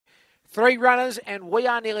3 runners, and we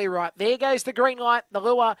are nearly right. There goes the green light. The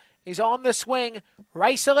lure is on the swing.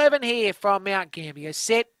 Race 11 here from Mount Gambier.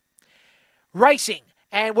 Set, racing.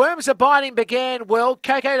 And Worms Abiding began well.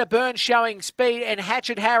 Coco to Burn showing speed, and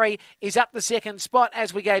Hatchet Harry is up the second spot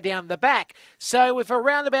as we go down the back. So with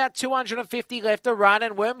around about 250 left to run,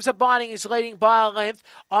 and Worms Abiding is leading by a length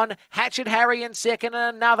on Hatchet Harry in second,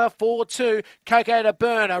 and another 4-2. Coco to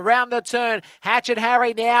Burn around the turn. Hatchet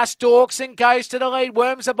Harry now stalks and goes to the lead.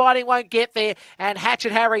 Worms Abiding won't get there, and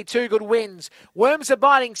Hatchet Harry 2 good wins. Worms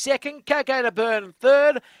Abiding second, Coco to Burn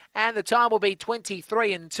third, and the time will be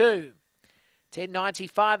 23-2.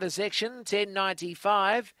 10.95 the section,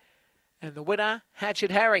 10.95. And the winner, Hatchet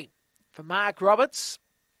Harry. For Mark Roberts,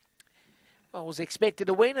 well, was expected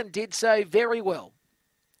to win and did so very well.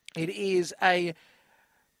 It is a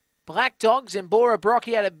Black Dog, Zembora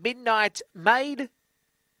Brocky out of Midnight Maid.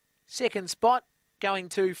 Second spot, going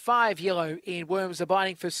to 5 yellow in Worms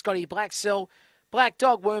Abiding for Scotty Blacksell. Black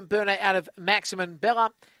Dog, Worm Burner out of Maximum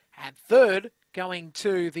Bella. And third, going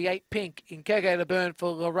to the 8 pink in Coco to Burn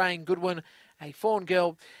for Lorraine Goodwin. A Fawn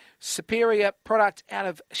Girl superior product out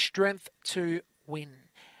of Strength to Win.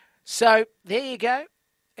 So there you go.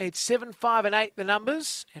 It's 7, 5 and 8 the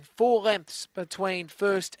numbers, and 4 lengths between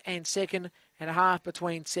first and second, and a half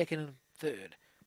between second and third.